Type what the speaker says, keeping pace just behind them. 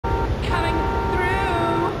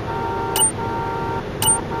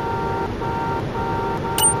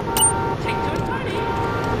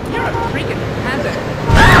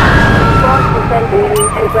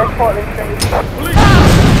Portland Street.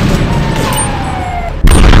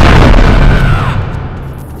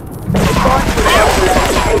 Response to 11,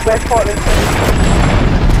 8 West Portland Street.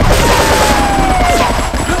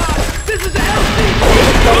 This is LC!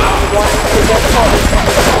 1, 8 West Portland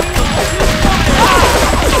Street.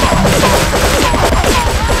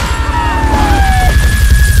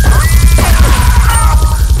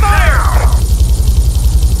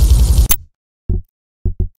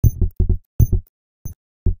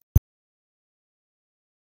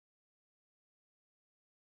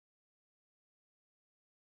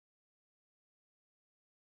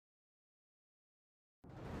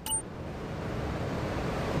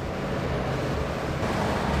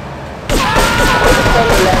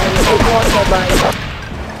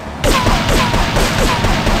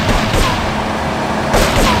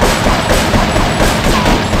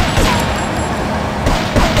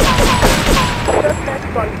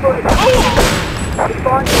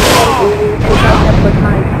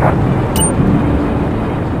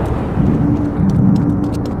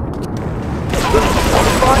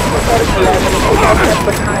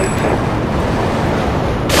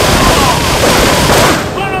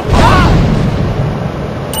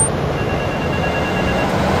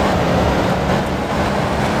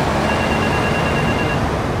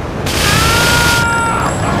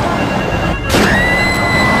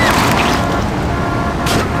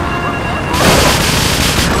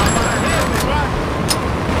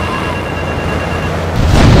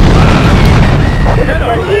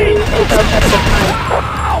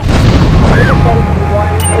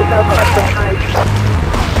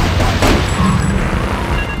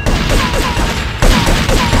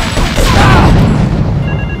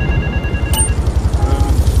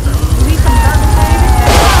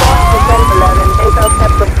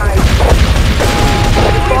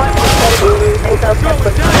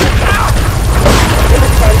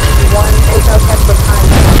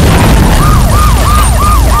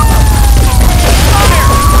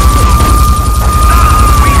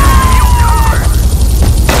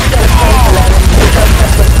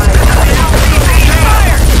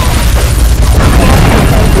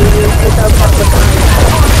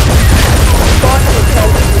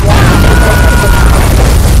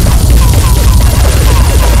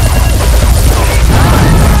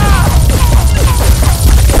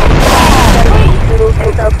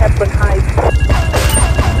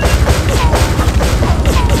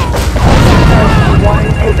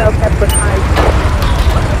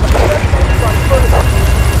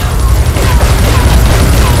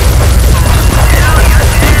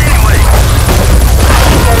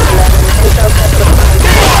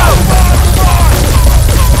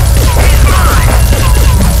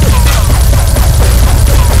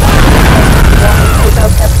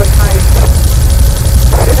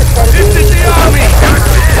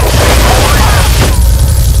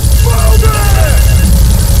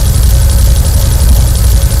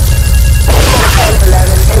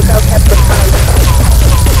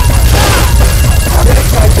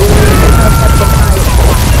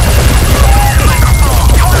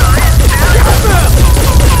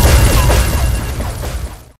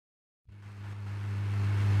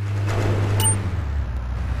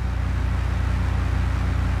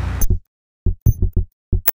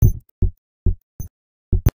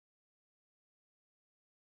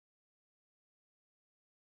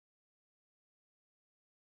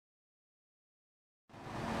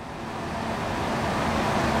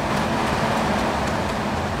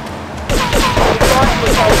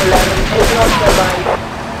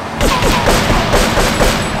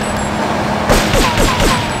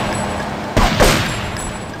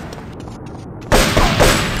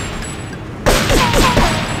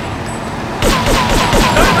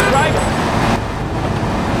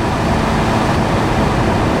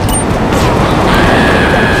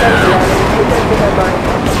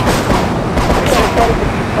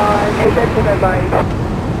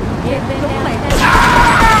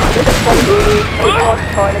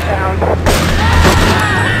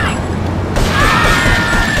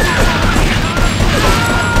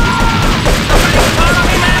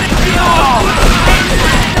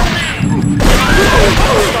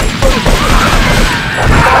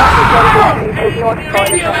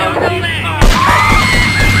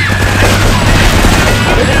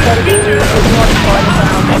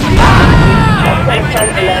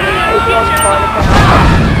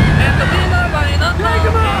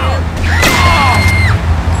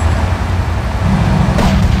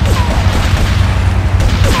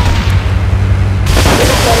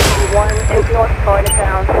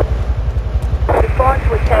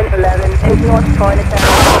 North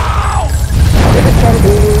Chinatown. This is 10B,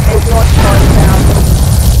 take North Chinatown.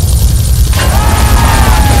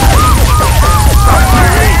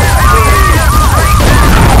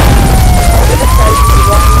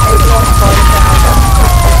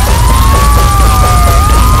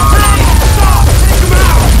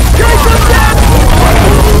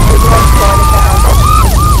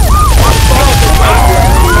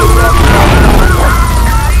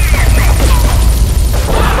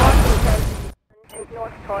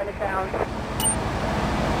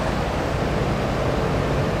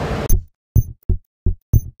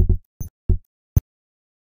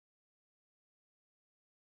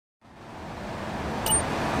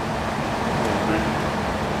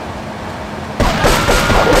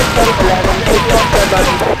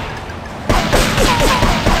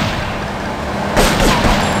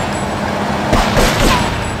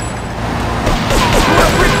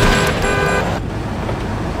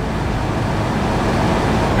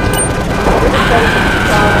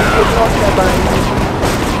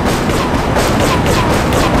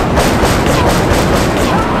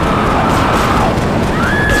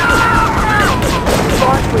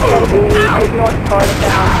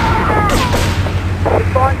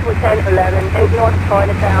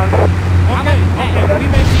 Chinatown. Okay, we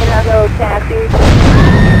may be... Chicago taxi. We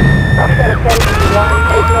got a 10-1,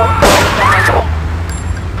 take North Chinatown.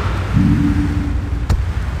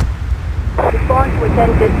 Respond to a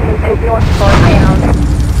 10-15, take North Chinatown.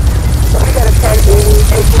 We got a 10-80,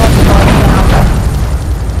 take North Chinatown.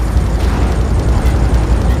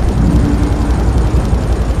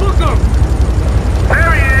 Look him!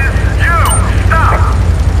 There he is! You! Stop!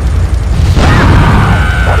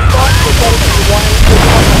 Respond to a 10-1, take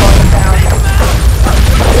North Chinatown.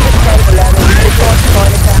 We got a 10-11, take North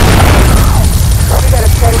Chinatown. We got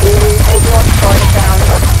a 10-80, take North Chinatown.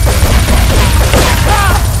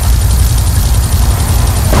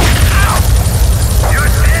 You're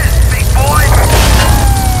dead, big boy!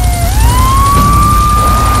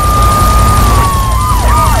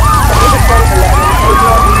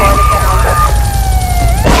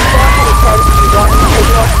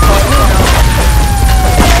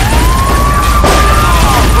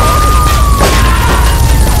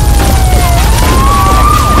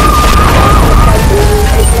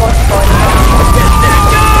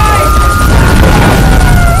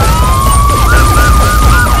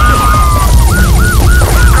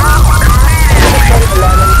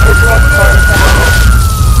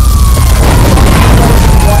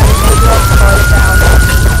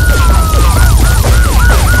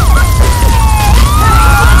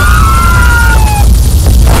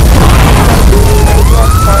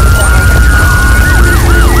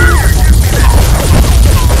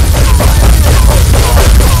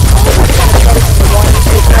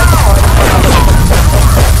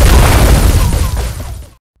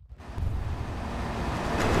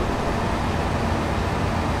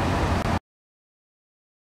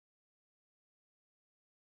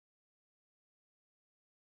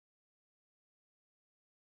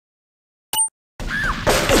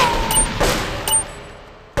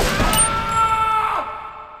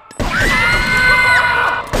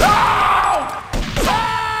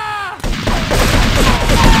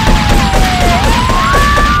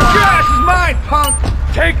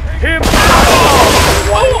 Take him out!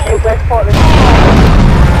 West Portland.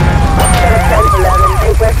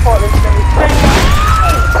 West Portland. We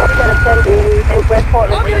got a 10-11, take West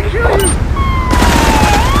Portland. I'm gonna kill you!